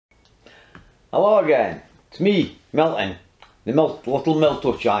Hello again, it's me, Milton, the Little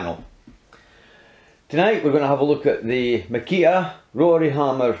Milto channel. Tonight we're going to have a look at the Makita rotary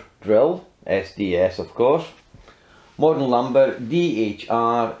hammer drill, SDS of course, model number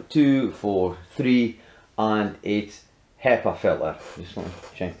DHR243, and it's Hypofilter. Just want to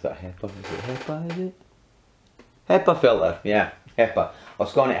check that HEPA, is it HEPA, is it? Hypofilter, yeah, HEPA. I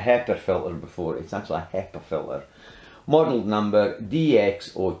was calling it Hypofilter before, it's actually a Hypofilter. Model number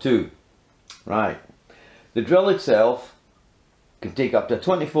DX02. Right, the drill itself can take up to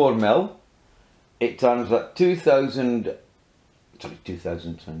 24 mil. It turns at 2,000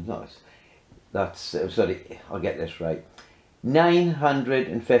 times. Sorry, I'll get this right.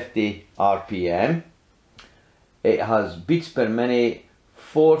 950 RPM. It has beats per minute,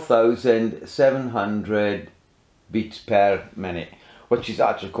 4,700 beats per minute, which is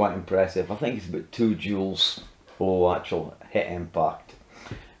actually quite impressive. I think it's about 2 joules for actual hit impact.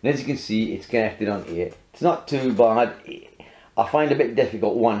 And as you can see, it's connected onto it. It's not too bad. I find it a bit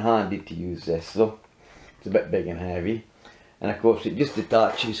difficult one-handed to use this though. It's a bit big and heavy. And of course it just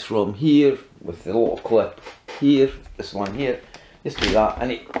detaches from here with the little clip here, this one here. Just do that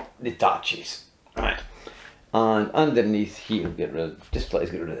and it detaches. Right. And underneath here, just let's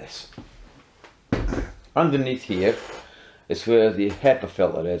get rid of this. Underneath here is where the HEPA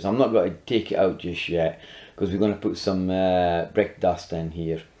filter is. I'm not going to take it out just yet because we're going to put some brick dust in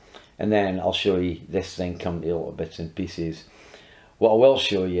here. And then I'll show you this thing come to little bits and pieces. What I will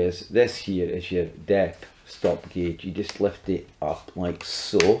show you is this here is your depth stop gauge. You just lift it up like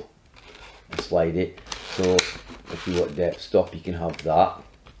so and slide it. So if you want depth stop, you can have that.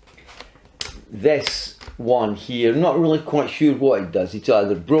 This one here, I'm not really quite sure what it does. It's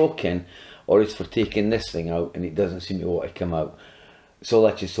either broken or it's for taking this thing out and it doesn't seem to want to come out. So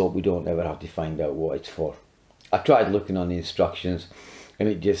let's just hope we don't ever have to find out what it's for. I tried looking on the instructions and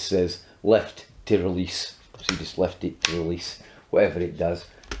it just says lift to release. So you just lift it to release, whatever it does.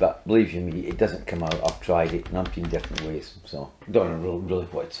 But believe you me, it doesn't come out. I've tried it in umpteen different ways, so I don't know really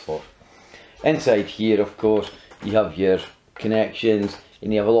what it's for. Inside here, of course, you have your connections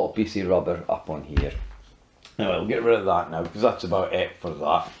and you have a little piece of rubber up on here. Now I'll get rid of that now because that's about it for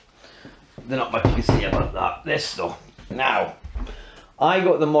that. There's not much you can say about that. This though, now I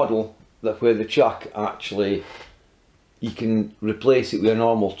got the model that where the chuck actually, you can replace it with a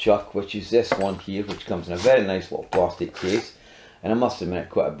normal chuck, which is this one here, which comes in a very nice little plastic case. And I must admit,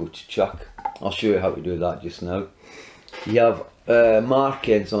 quite a butch chuck. I'll show you how to do that just now. You have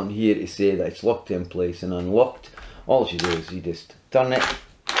markings on here to say that it's locked in place and unlocked. All you do is you just turn it.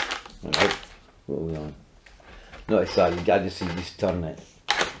 Right, what are we on? Notice that, I just see you just turn it.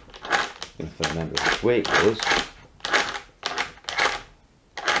 If I remember which way it goes.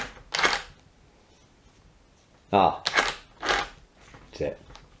 Ah, that's it.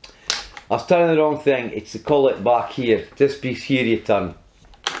 I was turning the wrong thing. It's the collet back here. This piece here you turn.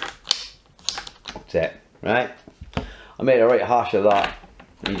 That's it, right? I made a right hash of that.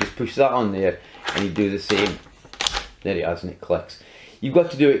 And you just push that on there and you do the same. There it is and it clicks. You've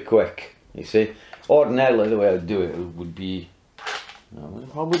got to do it quick, you see. Ordinarily the way I would do it would be,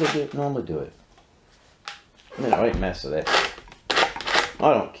 how would I normally do it? I made a right mess of this.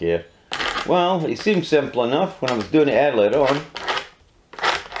 I don't care. Well, it seemed simple enough when I was doing it earlier on.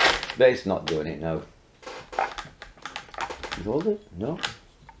 But it's not doing it now. You hold it? No?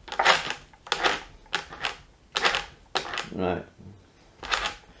 Right.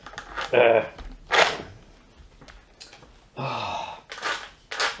 There,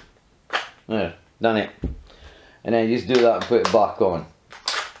 done it. And then you just do that and put it back on.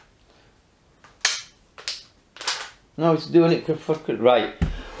 No, it's doing it right.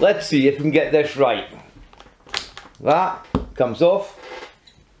 Let's see if we can get this right. That comes off.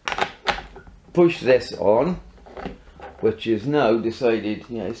 Push this on, which is now decided,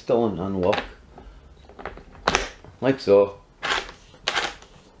 yeah, it's still an unlock. Like so.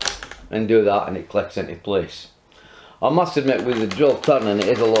 And do that and it clicks into place. I must admit with the drill turning it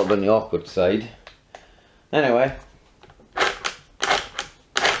is a little bit on the awkward side. Anyway.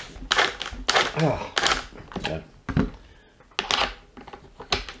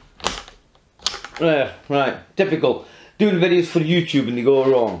 Yeah. Right, typical. Doing videos for YouTube and they go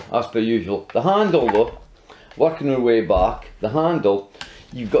wrong, as per usual. The handle though, working our way back, the handle,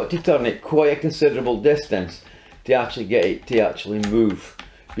 you've got to turn it quite a considerable distance to actually get it to actually move.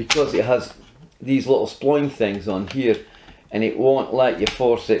 Because it has these little sploin things on here and it won't let you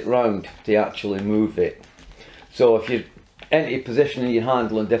force it round to actually move it. So if you're into positioning your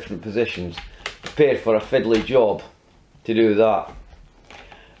handle in different positions, prepare for a fiddly job to do that.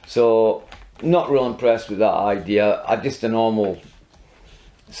 So not real impressed with that idea. Just a normal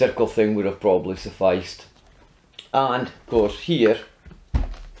circle thing would have probably sufficed. And of course here,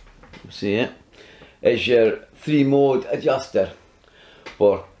 you see it, is your 3-mode adjuster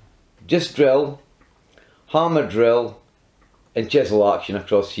for just drill, hammer drill and chisel action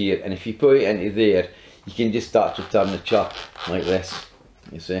across here. And if you put it into there, you can just start to turn the chuck like this,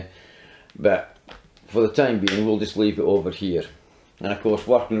 you see. But for the time being, we'll just leave it over here. And of course,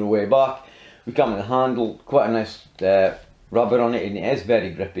 working our way back, we come to the handle, quite a nice rubber on it, and it is very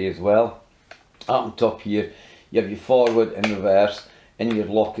grippy as well. Up on top here, you have your forward and reverse, and your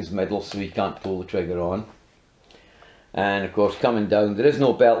lock is middle, so you can't pull the trigger on. And of course, coming down, there is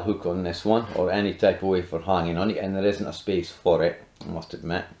no belt hook on this one, or any type of way for hanging on it, and there isn't a space for it, I must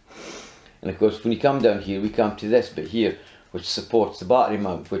admit. And of course, when you come down here, we come to this bit here, which supports the battery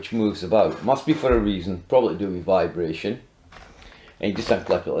mount, which moves about. Must be for a reason, probably to do with vibration. And you just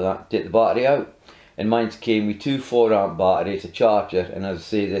unclip it like that, take the battery out. And mine came with 2 4-amp batteries, a charger, and as I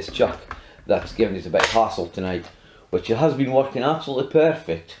say, this chuck that's given us a bit of hassle tonight, which it has been working absolutely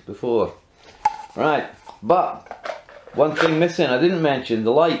perfect before. Right, but one thing missing, I didn't mention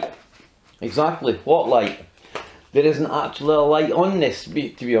the light. Exactly, what light? There isn't actually a light on this, to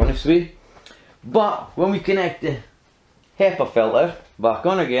be honest with you. But when we connect the Hypofilter back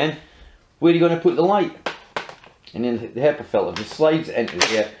on again, where are you going to put the light? And then the Hypofilter just slides into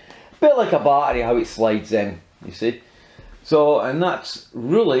there, a bit like a battery, how it slides in, you see. So, and that's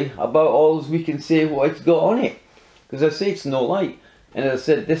really about all as we can say what it's got on it, because I say it's no light. And as I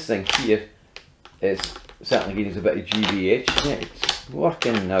said, this thing here is certainly giving us a bit of GBH. Yeah, it's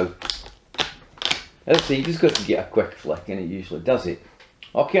working now. As I say, you just got to get a quick flick and it usually does it.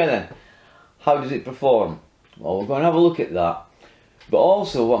 Okay then, how does it perform? Well, we're going to have a look at that, but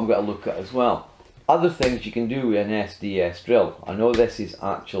also what I'm going to look at as well, other things you can do with an SDS drill. I know this is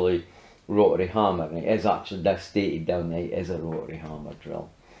actually rotary hammer, and it is actually stated down there, it is a rotary hammer drill.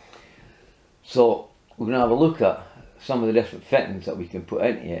 So we're going to have a look at some of the different fittings that we can put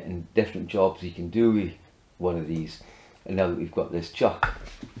into it and different jobs you can do with one of these. And now that we've got this chuck,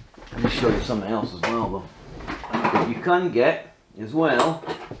 let me show you something else as well though. You can get as well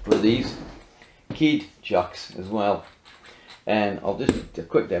for these keyed chucks as well, and I'll just do a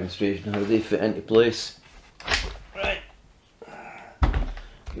quick demonstration how they fit into place. Right,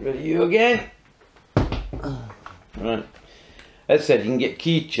 get rid of you again. Right, as I said, you can get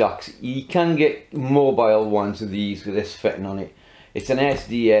keyed chucks, you can get mobile ones of these with this fitting on it. It's an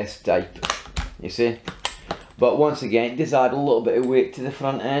SDS type, you see, but once again it does add a little bit of weight to the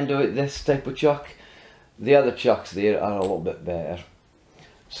front end of it, this type of chuck. The other chucks there are a little bit better.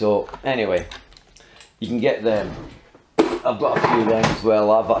 So anyway, you can get them. I've got a few of them as well.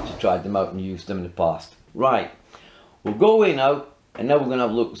 I've actually tried them out and used them in the past. Right, we'll go away now, and now we're going to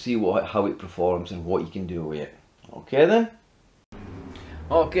have a look and see how it performs and what you can do with it. Okay then?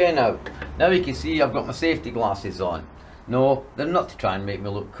 Okay, now you can see I've got my safety glasses on. No, they're not to try and make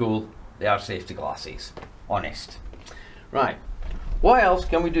me look cool. They are safety glasses. Honest. Right, what else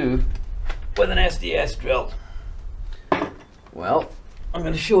can we do with an SDS drill? Well, I'm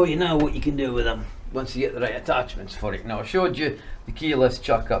going to show you now what you can do with them once you get the right attachments for it. Now, I showed you the keyless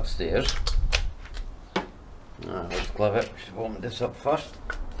chuck upstairs. That's clever. Should have opened this up first.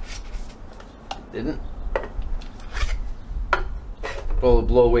 Didn't. Probably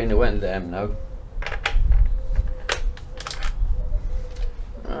blow away in the wind them now.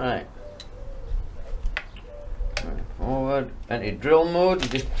 Alright. Forward into drill mode. You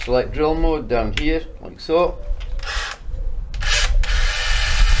just select drill mode down here, like so.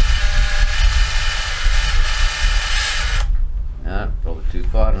 Probably too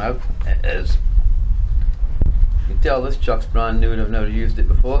far now. It is. You can tell this chuck's brand new and I've never used it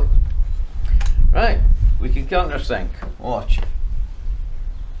before. Right, we can countersink. Watch.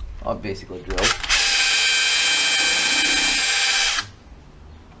 I'll basically drill.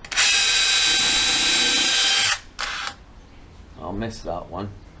 I'll miss that one.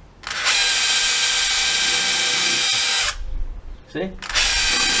 See?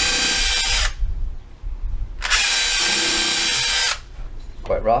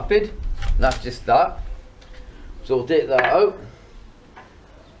 Quite rapid. That's just that. So we'll take that out.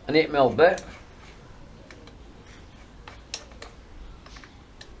 An 8mm bit.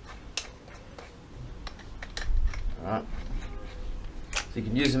 Alright. So you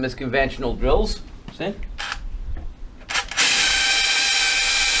can use them as conventional drills. See?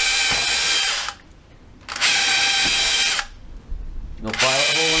 No pilot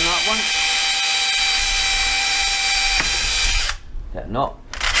hole in that one. That knot.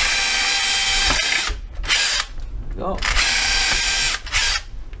 There we go.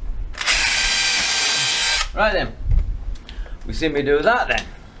 Right then. We see me do that then.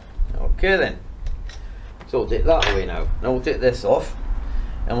 Okay then, so we'll take that away now. Now we'll take this off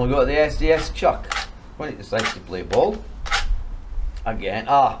and we'll go to the SDS chuck. When it decides to play ball again,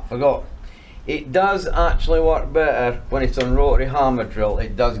 forgot, it does actually work better when it's on rotary hammer drill.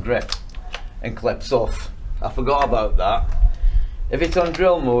 It does grip and clips off. I forgot about that. If it's on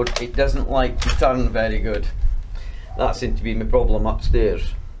drill mode, it doesn't like to turn very good. That seems to be my problem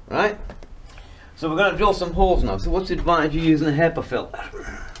upstairs, right? So we're going to drill some holes now. So what's the advantage of using a HEPA filter?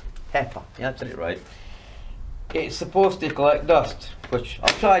 HEPA, yeah, that's it right. It's supposed to collect dust, which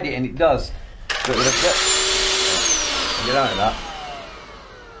I've tried it and it does. But with a get out of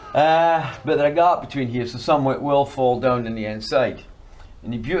that. But there's a gap between here, so some of it will fall down in the inside.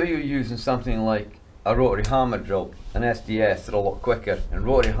 And the beauty of using something like a rotary hammer drill, an SDS, they're a lot quicker. And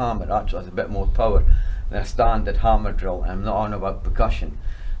rotary hammer actually has a bit more power than a standard hammer drill. And I'm not on about percussion,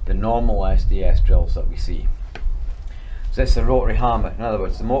 the normal SDS drills that we see. So this is a rotary hammer. In other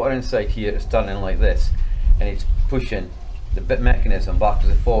words, the motor inside here is turning like this, and it's pushing the bit mechanism backwards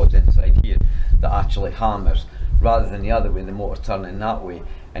and forwards inside here that actually hammers, rather than the other way, the motor's turning that way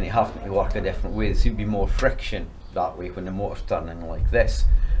and it having to work a different way. There seems to be more friction that way when the motor's turning like this.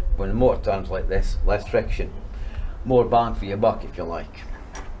 When the motor turns like this, less friction, more bang for your buck if you like.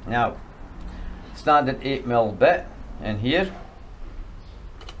 Now, standard 8mm bit in here.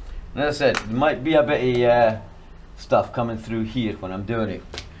 And as I said, there might be a bit of stuff coming through here when I'm doing it.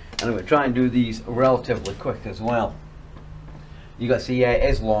 And I'm going to try and do these relatively quick as well. You got to see, yeah, it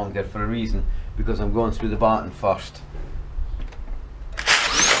is longer for a reason, because I'm going through the batten first.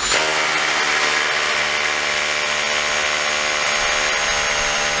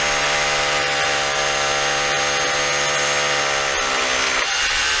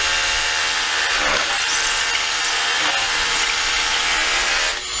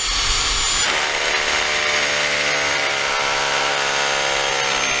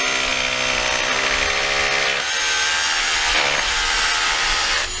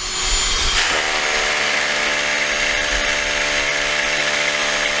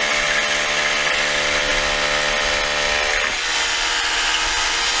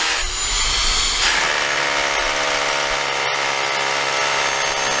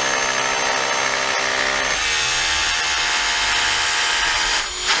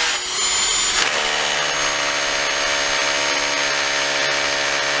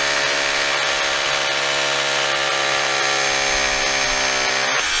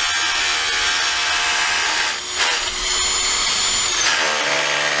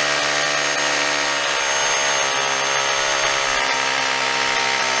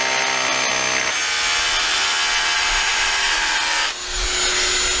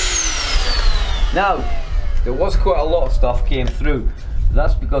 Now, there was quite a lot of stuff came through.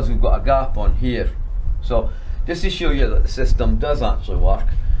 That's because we've got a gap on here. So, just to show you that the system does actually work,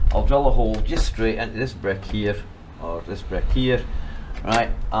 I'll drill a hole just straight into this brick here, or this brick here,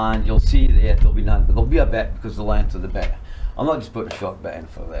 right? And you'll see there, there'll be none, but there'll be a bit because of the length of the bit. I'm not just putting a short bit in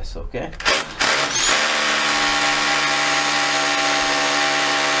for this, okay?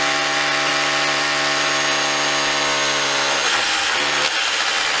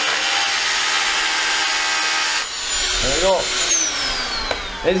 There we go.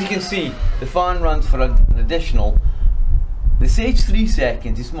 As you can see, the fan runs for an additional, they say it's 3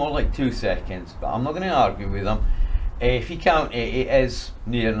 seconds, it's more like 2 seconds, but I'm not going to argue with them. If you count it, it is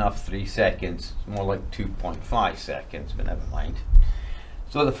near enough 3 seconds. It's more like 2.5 seconds, but never mind.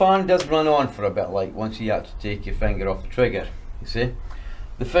 So the fan does run on for a bit, like once you have to take your finger off the trigger, you see.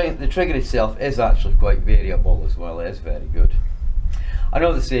 The trigger itself is actually quite variable as well, it is very good. I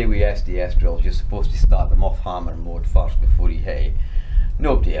know they say with SDS drills you're supposed to start them off hammer mode first before you hit it.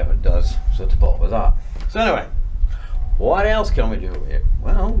 Nobody ever does, so to put with that. So anyway, what else can we do with it?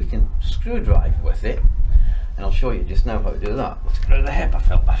 Well, we can screw drive with it, and I'll show you just now how to do that. Let's go to the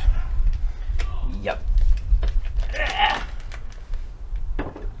Hypofilter. Yep.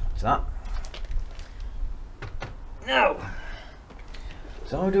 That's that. Now,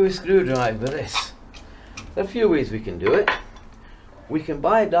 so how do we screw drive with this? There are a few ways we can do it. We can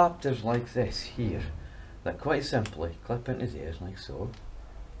buy adapters like this here that quite simply clip into there like so,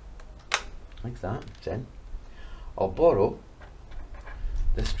 like that, it's in. I'll borrow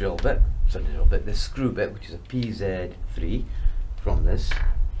this drill bit, this screw bit, which is a PZ3 from this.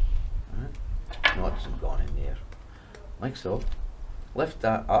 Right. No, it's gone in there, like so. Lift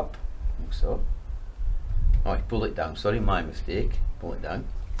that up, like so. Oh, pull it down, sorry, my mistake, pull it down.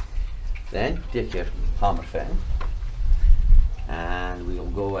 Then take your hammer fitting, and we'll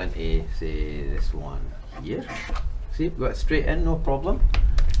go into, say, this one here. See, we've got it straight in, no problem.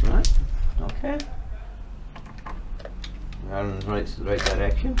 Right, okay. We're in the right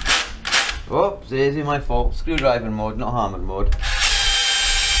direction. Oops, easy, my fault. Screwdriver mode, not hammer mode. Come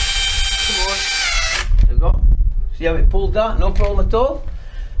on. There we go. See how it pulled that? No problem at all.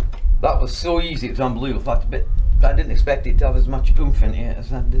 That was so easy, it was unbelievable. In fact, I didn't expect it to have as much oomph in it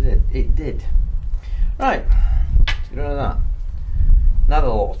as that did. It did. Right, let's get rid of that. Another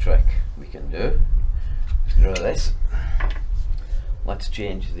little trick we can do. Let's get rid of this. Let's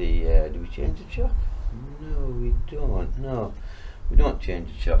change the, do we change the chuck? No, we don't. No, we don't change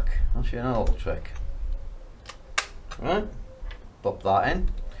the chuck. I'll show you another little trick. Right, pop that in.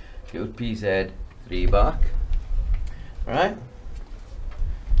 Get your PZ3 back. Right,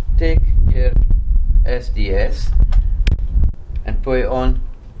 take your SDS and put it on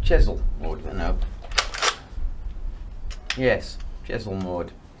chisel mode now. Yes, chisel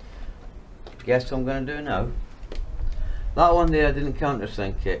mode. Guess what I'm going to do now? That one there, I didn't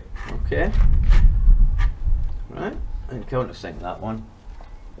countersink it. Okay. Right, I didn't countersink that one.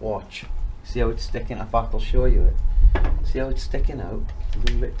 Watch. See how it's sticking? In fact, I'll show you it. See how it's sticking out? A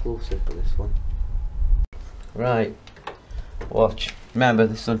little bit closer for this one. Right. Watch. Remember,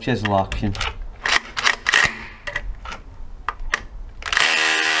 this is on chisel action.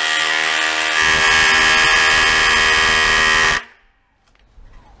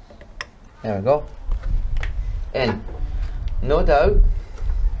 There we go. In. No doubt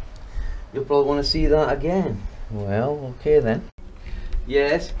you'll probably want to see that again. Well, okay then.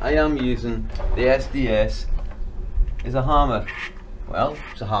 Yes, I am using the SDS as a hammer. Well,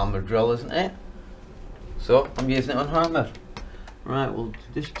 it's a hammer drill, isn't it? So I'm using it on hammer. Right, well,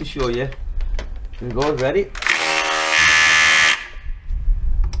 just to show you. Here we go, ready?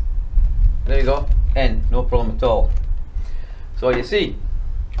 There you go. In, no problem at all. So you see,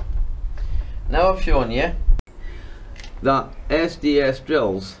 now I've shown you that SDS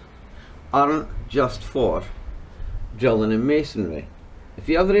drills aren't just for drilling in masonry. If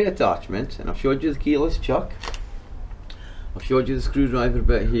you have the right attachment, and I've showed you the keyless chuck, I've showed you the screwdriver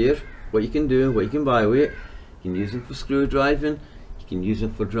bit here, what you can do, what you can buy with it. You can use them for screwdriving, you can use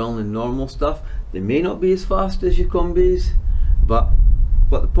them for drilling in normal stuff. They may not be as fast as your combis, but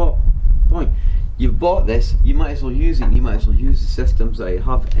the point, you've bought this, you might as well use it, you might as well use the systems that it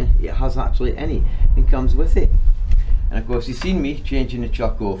has actually any, and comes with it. And of course, you've seen me changing the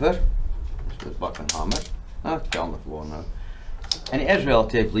chuck over. Let's put it back on hammer. Ah, it's on the floor now. And it is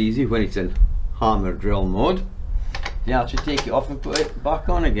relatively easy when it's in hammer drill mode. You actually take it off and put it back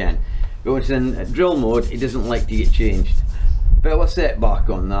on again. But when it's in drill mode, it doesn't like to get changed. Bit of a setback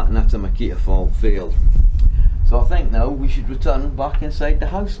on that, and that's a Makita fault failed. So I think now we should return back inside the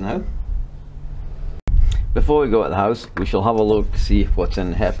house now. Before we go to the house, we shall have a look to see what's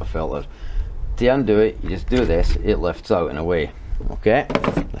in the Hypofilter. To undo it, you just do this, it lifts out and away. Okay,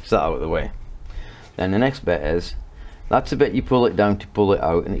 lifts that out of the way. Then the next bit is, that's the bit you pull it down to pull it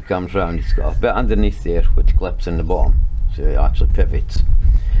out, and it comes round. It's got a bit underneath there which clips in the bottom, so it actually pivots.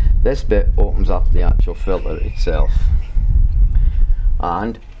 This bit opens up the actual filter itself,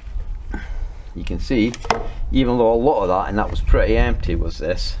 and you can see, even though a lot of that, and that was pretty empty, was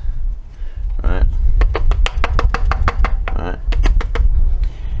this. Right. Right.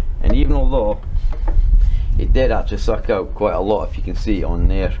 And even although it did actually suck out quite a lot, if you can see on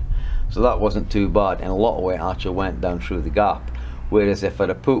there, so that wasn't too bad, and a lot of it actually went down through the gap. Whereas if I'd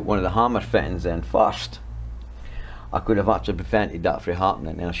have put one of the hammer fittings in first, I could have actually prevented that from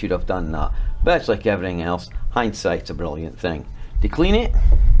happening, and I should have done that. But it's like everything else, hindsight's a brilliant thing. To clean it,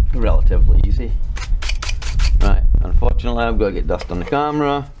 relatively easy. Right, unfortunately I've got to get dust on the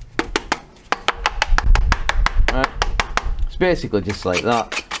camera. Right, it's basically just like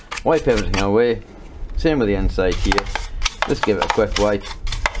that. Wipe everything away. Same with the inside here. Just give it a quick wipe.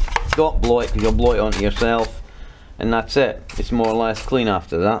 Don't blow it, because you'll blow it onto yourself, and that's it. It's more or less clean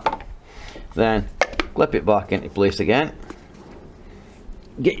after that. Then clip it back into place again.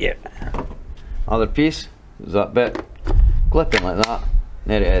 Get your other piece, there's that bit, clip it like that,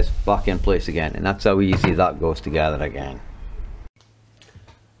 there it is, back in place again, and that's how easy that goes together again.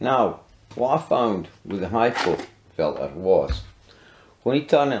 Now, what I found with the Hypofilter was, when you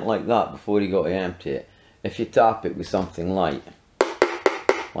turn it like that before you go to empty it, if you tap it with something light,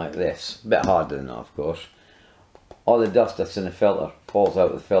 like this, a bit harder than that of course, all the dust that's in the filter falls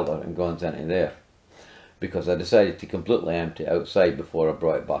out of the filter and goes into there. Because I decided to completely empty it outside before I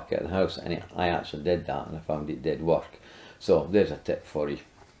brought it back out of the house, and I actually did that, and I found it did work. So there's a tip for you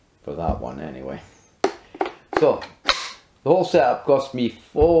for that one anyway. So the whole setup cost me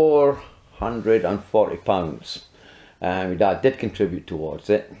 £440. My dad did contribute towards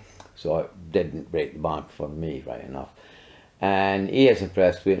it, so it didn't break the bank for me, right enough. And he is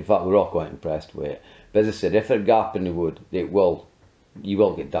impressed with it. In fact, we're all quite impressed with it. But as I said, if there's a gap in the wood, it will you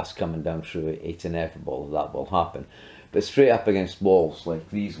will get dust coming down through it. It's inevitable that will happen. But straight up against walls like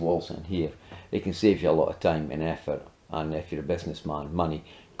these walls in here, it can save you a lot of time and effort, and if you're a businessman, money,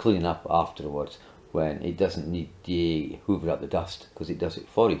 cleaning up afterwards when it doesn't need to hoover up the dust, because it does it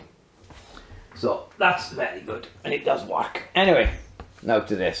for you. So that's very good, and it does work. Anyway, now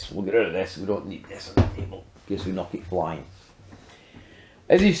to this. We'll get rid of this. We don't need this on the table in case we knock it flying.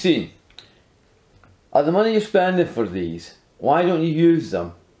 As you've seen, the money you're spending for these, why don't you use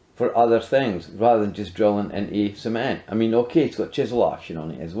them for other things rather than just drilling into cement? I mean, okay, it's got chisel action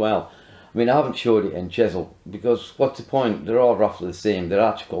on it as well. I mean, I haven't showed it in chisel because what's the point? They're all roughly the same. They're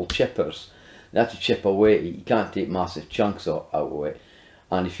actually called chippers. They have to chip away. You can't take massive chunks out of it.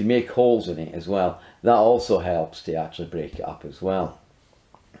 And if you make holes in it as well, that also helps to actually break it up as well.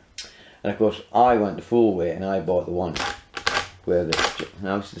 And of course, I went the full way and I bought the one where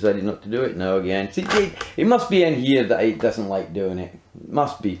I just decided not to do it now again. See, it must be in here that it doesn't like doing it. It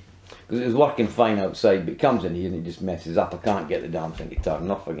must be. Because it was working fine outside, but it comes in here and it just messes up. I can't get the damn thing to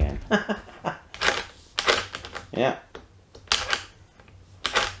turn off again. Yeah.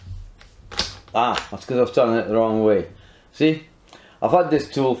 Ah, that's because I was turning it the wrong way. See? I've had this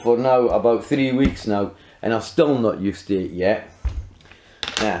tool for now about 3 weeks now, and I'm still not used to it yet.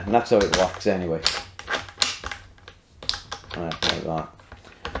 Yeah, and that's how it works anyway. Like that.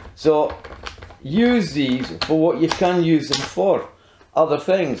 So, use these for what you can use them for. Other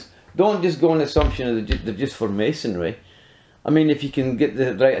things. Don't just go on the assumption that they're just for masonry. I mean, if you can get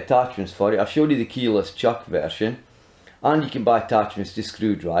the right attachments for it, I've showed you the keyless chuck version. And you can buy attachments to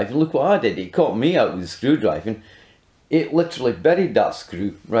screw drive. And look what I did. It caught me out with the screw driving. It literally buried that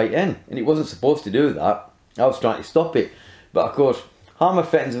screw right in, and it wasn't supposed to do that. I was trying to stop it, but of course hammer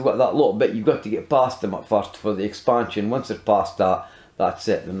fittings have got that little bit you've got to get past them at first for the expansion. Once they're past that, that's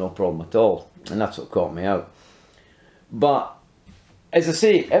it, they're no problem at all, and that's what caught me out. But as I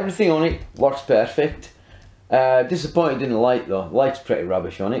say, everything on it works perfect. Disappointed in the light though. The light's pretty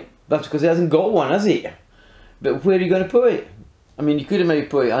rubbish on it. That's because it hasn't got one, has it? But where are you going to put it? I mean, you could have maybe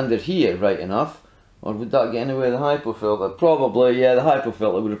put it under here, right enough. Or would that get in the way of the Hypofilter? Probably, yeah, the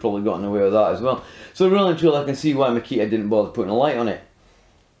Hypofilter would have probably gotten in the way of that as well. So really and truly I can see why Makita didn't bother putting a light on it.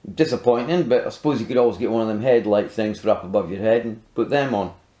 Disappointing, but I suppose you could always get one of them headlight things for up above your head and put them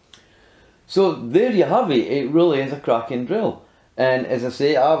on. So there you have it. It really is a cracking drill. And as I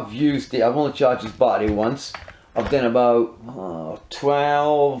say, I've used it, I've only charged this battery once. I've done about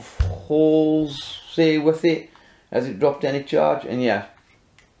 12 holes, say, with it. Has it dropped any charge? And yeah.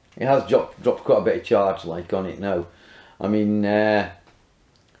 It has dropped quite a bit of charge like on it now. I mean, was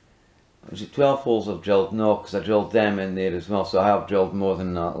it 12 holes I've drilled? No, because I drilled them in there as well, so I have drilled more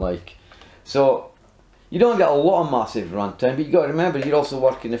than that. Like, so you don't get a lot of massive runtime, but you got to remember you're also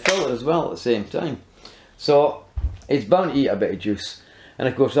working the filter as well at the same time. So it's bound to eat a bit of juice, and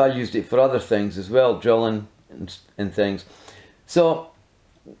of course I used it for other things as well, drilling and things. So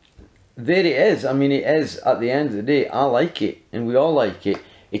there it is. I mean, it is, at the end of the day, I like it, and we all like it.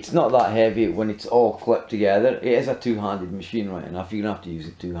 It's not that heavy when it's all clipped together. It is a two-handed machine right enough. You're going to have to use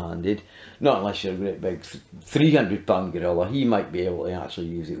it two-handed. Not unless you're a great big 300-pound gorilla. He might be able to actually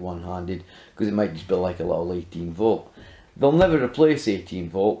use it one-handed, because it might just be like a little 18 volt. They'll never replace 18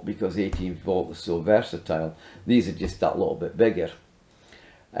 volt because 18 volt is so versatile. These are just that little bit bigger.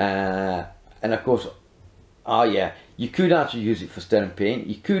 And of course, yeah, you could actually use it for stirring paint.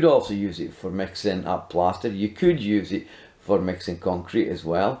 You could also use it for mixing up plaster. You could use it for mixing concrete as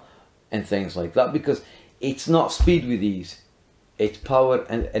well and things like that, because it's not speed with these, it's power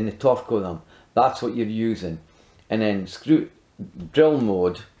and the torque of them. That's what you're using. And then drill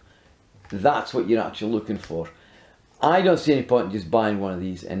mode, that's what you're actually looking for. I don't see any point in just buying one of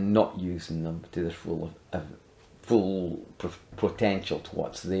these and not using them to their full potential to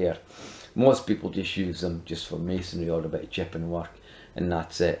what's there. Most people just use them just for masonry or a bit of chipping work, and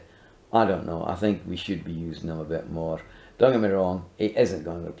that's it. I don't know, I think we should be using them a bit more. Don't get me wrong, it isn't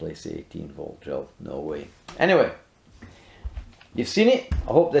going to replace the 18 volt drill, no way. Anyway, you've seen it.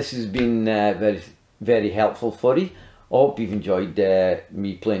 I hope this has been very helpful for you. I hope you've enjoyed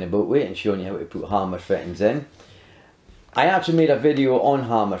me playing about with it and showing you how to put hammer fittings in. I actually made a video on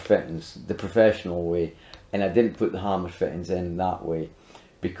hammer fittings, the professional way, and I didn't put the hammer fittings in that way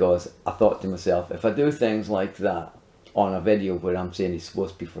because I thought to myself, if I do things like that on a video where I'm saying it's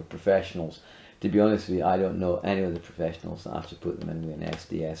supposed to be for professionals, to be honest with you, I don't know any of the professionals that actually put them in with an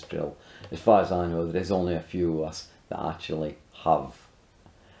SDS drill. As far as I know, there's only a few of us that actually have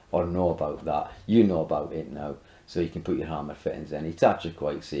or know about that. You know about it now, so you can put your hammer fittings in. It's actually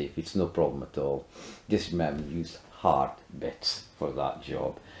quite safe, it's no problem at all. Just remember to use hard bits for that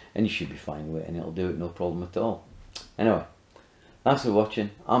job, and you should be fine with it, and it'll do it no problem at all. Anyway, Thanks for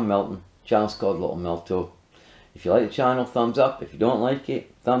watching. I'm Milton. Channel's called Little Milto. If you like the channel, thumbs up. If you don't like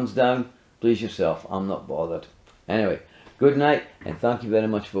it, thumbs down. Please yourself. I'm not bothered. Anyway, good night and thank you very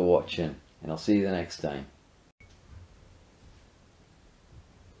much for watching. And I'll see you the next time.